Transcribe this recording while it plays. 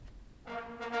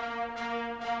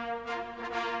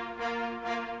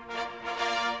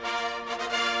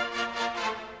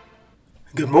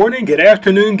Good morning, good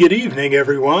afternoon, good evening,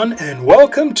 everyone, and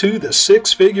welcome to the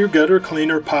Six Figure Gutter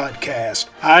Cleaner Podcast.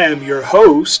 I am your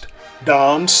host,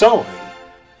 Don Sulling.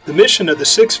 The mission of the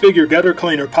Six Figure Gutter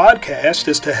Cleaner Podcast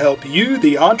is to help you,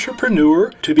 the entrepreneur,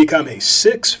 to become a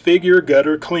six-figure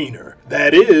gutter cleaner.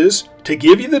 That is, to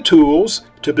give you the tools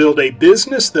to build a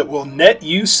business that will net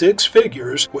you six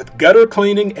figures with gutter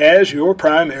cleaning as your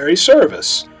primary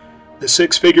service. The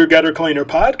Six Figure Gutter Cleaner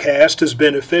Podcast is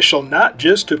beneficial not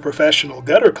just to professional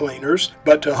gutter cleaners,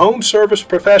 but to home service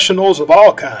professionals of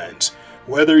all kinds.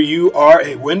 Whether you are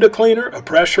a window cleaner, a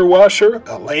pressure washer,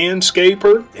 a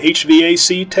landscaper,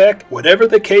 HVAC tech, whatever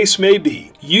the case may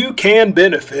be, you can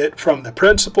benefit from the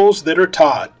principles that are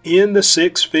taught in the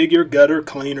Six Figure Gutter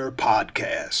Cleaner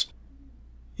Podcast.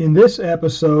 In this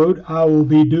episode, I will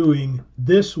be doing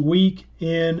This Week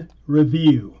in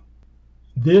Review.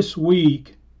 This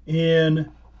Week in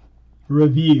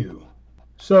Review.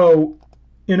 So,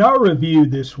 in our review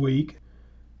this week,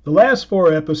 the last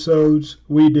 4 episodes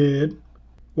we did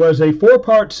was a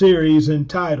 4-part series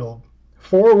entitled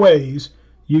 4 Ways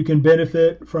You Can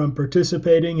Benefit from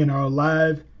Participating in Our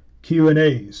Live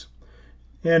Q&As.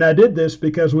 And I did this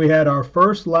because we had our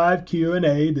first live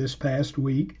Q&A this past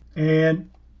week, and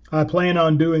I plan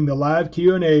on doing the live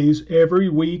Q&As every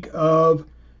week of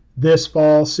this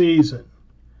fall season.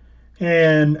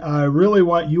 And I really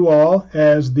want you all,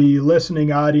 as the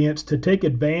listening audience, to take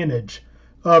advantage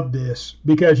of this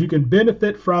because you can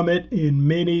benefit from it in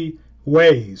many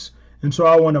ways. And so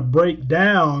I want to break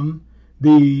down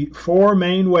the 4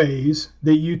 main ways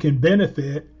that you can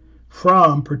benefit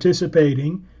from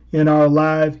participating in our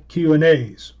live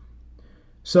Q&As.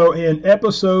 So in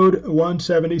episode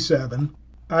 177,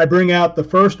 I bring out the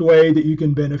first way that you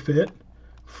can benefit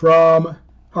from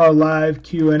our live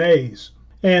Q&As.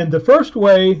 And the first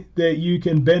way that you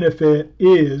can benefit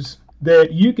is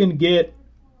that you can get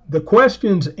the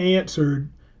questions answered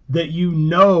that you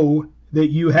know that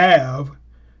you have,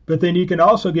 but then you can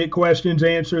also get questions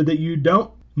answered that you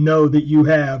don't know that you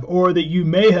have, or that you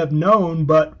may have known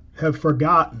but have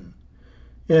forgotten.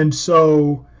 And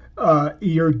so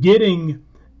you're getting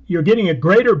a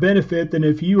greater benefit than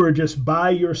if you were just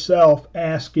by yourself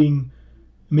asking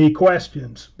me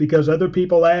questions, because other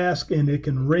people ask and it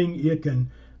can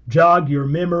jog your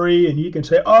memory and you can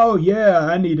say, oh yeah,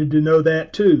 I needed to know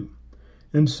that too.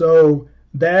 And so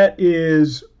that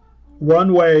is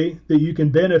one way that you can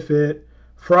benefit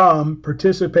from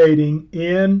participating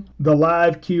in the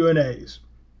live Q&As.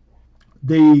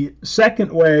 The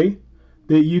second way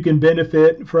that you can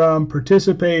benefit from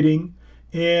participating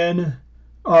in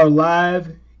our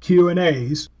live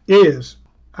Q&As is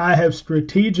I have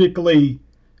strategically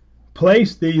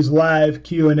placed these live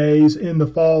Q&As in the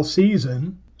fall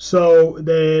season so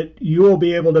that you will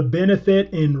be able to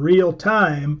benefit in real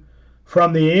time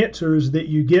from the answers that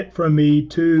you get from me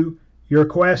to your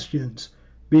questions,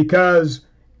 because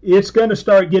it's going to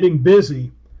start getting busy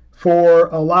for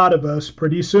a lot of us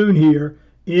pretty soon here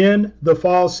in the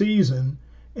fall season.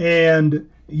 And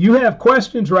you have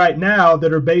questions right now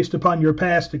that are based upon your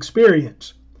past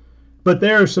experience. But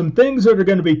there are some things that are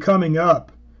going to be coming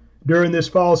up during this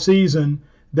fall season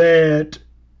that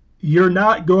you're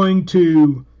not going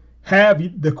to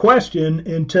have the question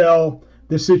until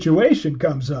the situation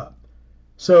comes up.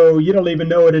 So you don't even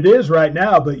know what it is right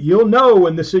now, but you'll know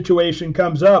when the situation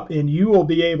comes up, and you will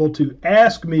be able to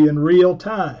ask me in real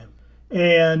time.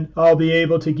 And I'll be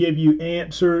able to give you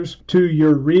answers to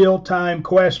your real-time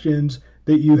questions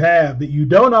that you have, that you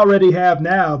don't already have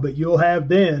now, but you'll have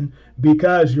then,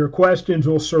 because your questions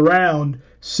will surround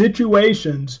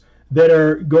situations that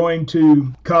are going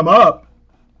to come up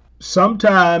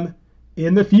sometime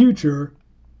in the future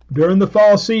during the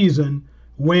fall season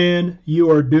when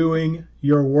you are doing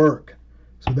your work.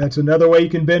 So that's another way you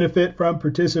can benefit from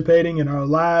participating in our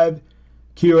live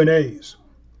Q&As.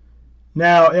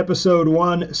 Now, episode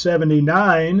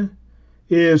 179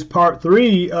 is part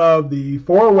 3 of the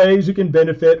 4 ways you can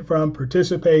benefit from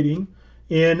participating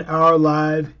in our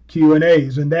live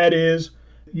Q&As. And that is,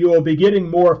 you will be getting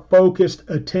more focused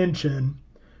attention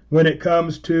when it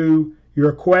comes to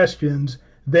your questions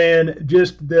than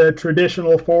just the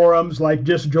traditional forums, like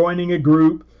just joining a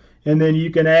group, and then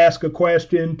you can ask a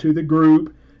question to the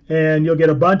group, and you'll get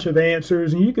a bunch of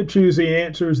answers, and you can choose the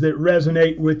answers that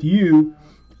resonate with you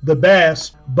the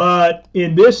best. But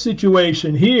in this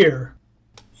situation here,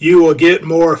 you will get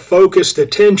more focused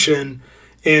attention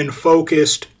and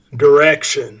focused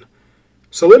direction.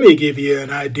 So let me give you an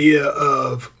idea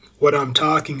of what I'm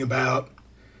talking about.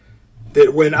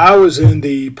 That when I was in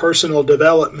the personal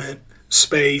development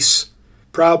space,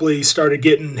 probably started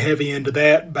getting heavy into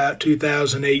that about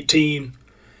 2018,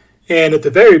 And at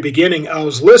the very beginning, I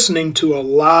was listening to a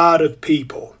lot of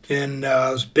people, and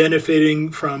I was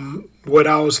benefiting from what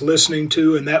I was listening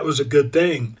to, and that was a good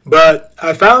thing. But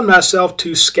I found myself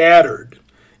too scattered.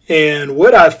 And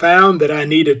what I found that I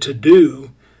needed to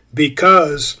do,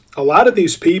 because a lot of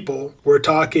these people were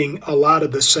talking a lot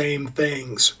of the same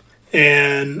things,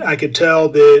 and I could tell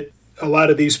that a lot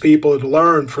of these people had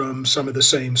learned from some of the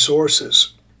same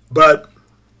sources. But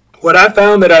what I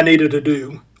found that I needed to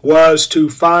do was to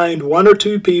find one or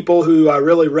two people who I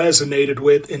really resonated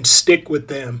with and stick with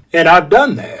them. And I've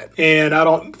done that. And I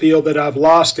don't feel that I've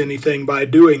lost anything by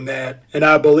doing that. And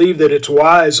I believe that it's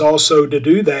wise also to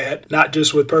do that, not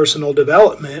just with personal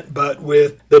development, but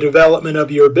with the development of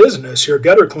your business, your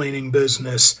gutter cleaning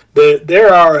business. That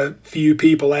there are a few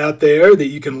people out there that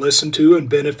you can listen to and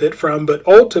benefit from, but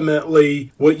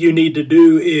ultimately what you need to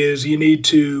do is you need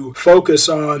to focus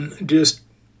on just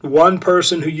one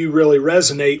person who you really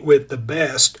resonate with the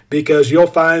best, because you'll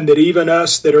find that even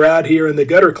us that are out here in the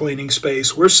gutter cleaning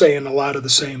space, we're saying a lot of the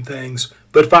same things.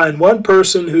 But find one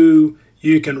person who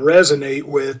you can resonate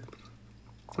with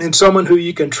and someone who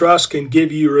you can trust can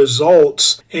give you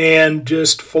results, and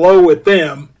just flow with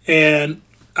them. And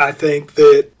I think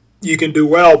that you can do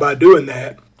well by doing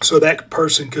that. So that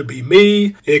person could be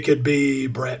me, it could be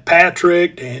Brett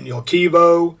Patrick, Daniel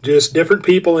Kivo, just different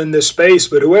people in this space,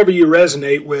 but whoever you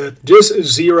resonate with, just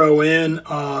zero in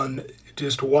on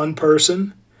just one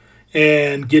person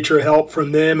and get your help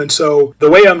from them. And so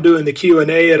the way I'm doing the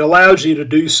Q&A, it allows you to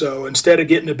do so. Instead of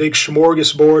getting a big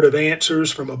smorgasbord of answers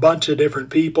from a bunch of different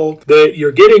people, that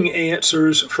you're getting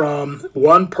answers from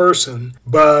one person,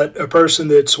 but a person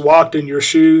that's walked in your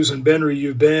shoes and been where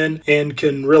you've been and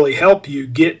can really help you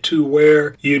get to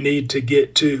where you need to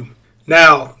get to.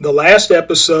 Now, the last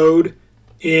episode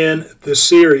in the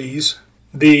series,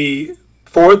 the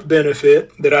fourth benefit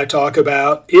that I talk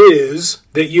about is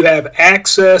that you have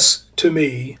access to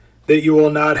me that you will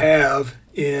not have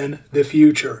in the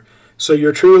future. So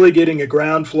you're truly getting a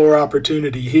ground floor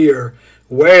opportunity here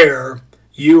where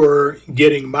you are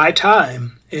getting my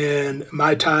time and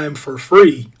my time for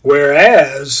free.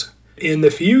 Whereas in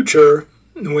the future,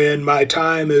 when my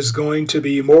time is going to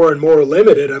be more and more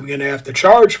limited, I'm going to have to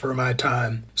charge for my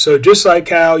time. So just like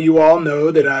how you all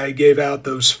know that I gave out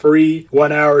those free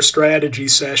 1-hour strategy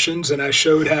sessions, and I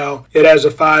showed how it has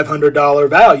a $500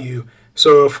 value.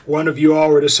 So if one of you all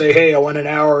were to say, hey, I want an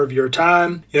hour of your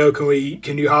time,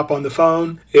 can you hop on the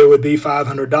phone? It would be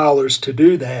 $500 to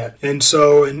do that. And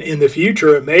so in the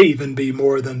future, it may even be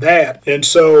more than that. And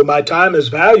so my time is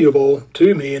valuable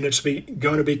to me, and it's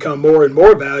going to become more and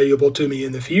more valuable to me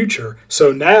in the future.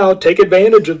 So now take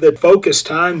advantage of the focused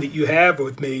time that you have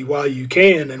with me while you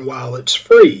can and while it's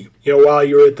free, while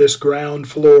you're at this ground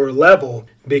floor level.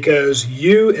 Because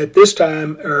you at this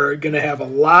time are going to have a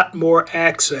lot more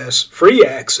access, free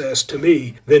access to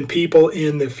me than people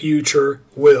in the future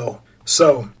will.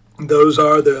 So those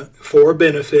are the 4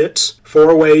 benefits,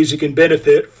 4 ways you can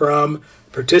benefit from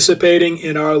participating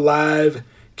in our live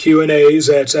Q&As.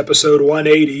 That's episode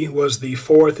 180 was the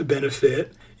 4th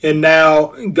benefit. And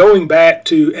now going back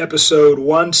to episode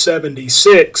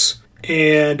 176,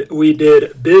 and we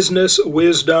did business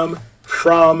wisdom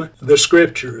from the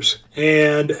scriptures.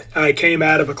 And I came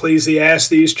out of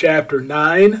Ecclesiastes chapter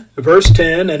 9, verse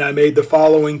 10, and I made the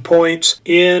following points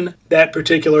in that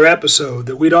particular episode,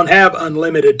 that we don't have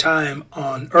unlimited time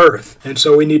on earth, and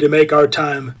so we need to make our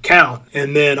time count.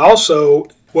 And then also,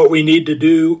 what we need to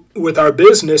do with our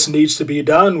business needs to be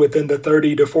done within the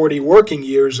 30 to 40 working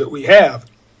years that we have.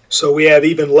 So we have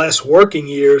even less working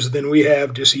years than we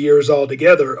have just years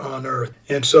altogether on earth.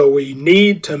 And so we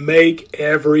need to make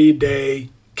every day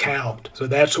count. So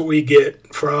that's what we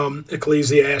get from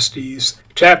Ecclesiastes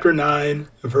chapter 9,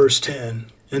 verse 10.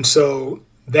 And so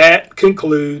that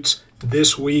concludes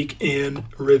this week in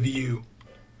review.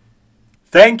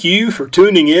 Thank you for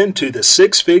tuning in to the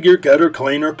Six Figure Gutter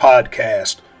Cleaner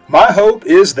podcast. My hope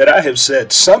is that I have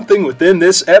said something within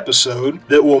this episode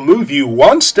that will move you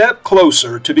one step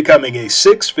closer to becoming a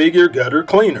 6-figure gutter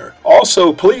cleaner.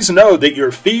 Also, please know that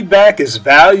your feedback is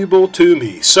valuable to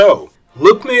me. So,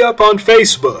 look me up on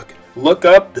Facebook. Look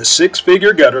up the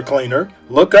 6-figure gutter cleaner.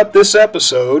 Look up this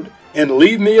episode and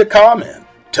leave me a comment.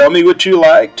 Tell me what you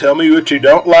like, tell me what you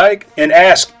don't like, and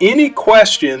ask any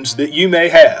questions that you may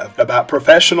have about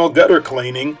professional gutter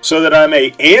cleaning so that I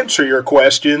may answer your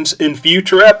questions in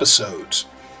future episodes.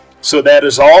 So that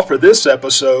is all for this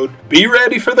episode. Be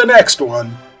ready for the next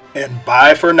one, and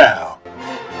bye for now.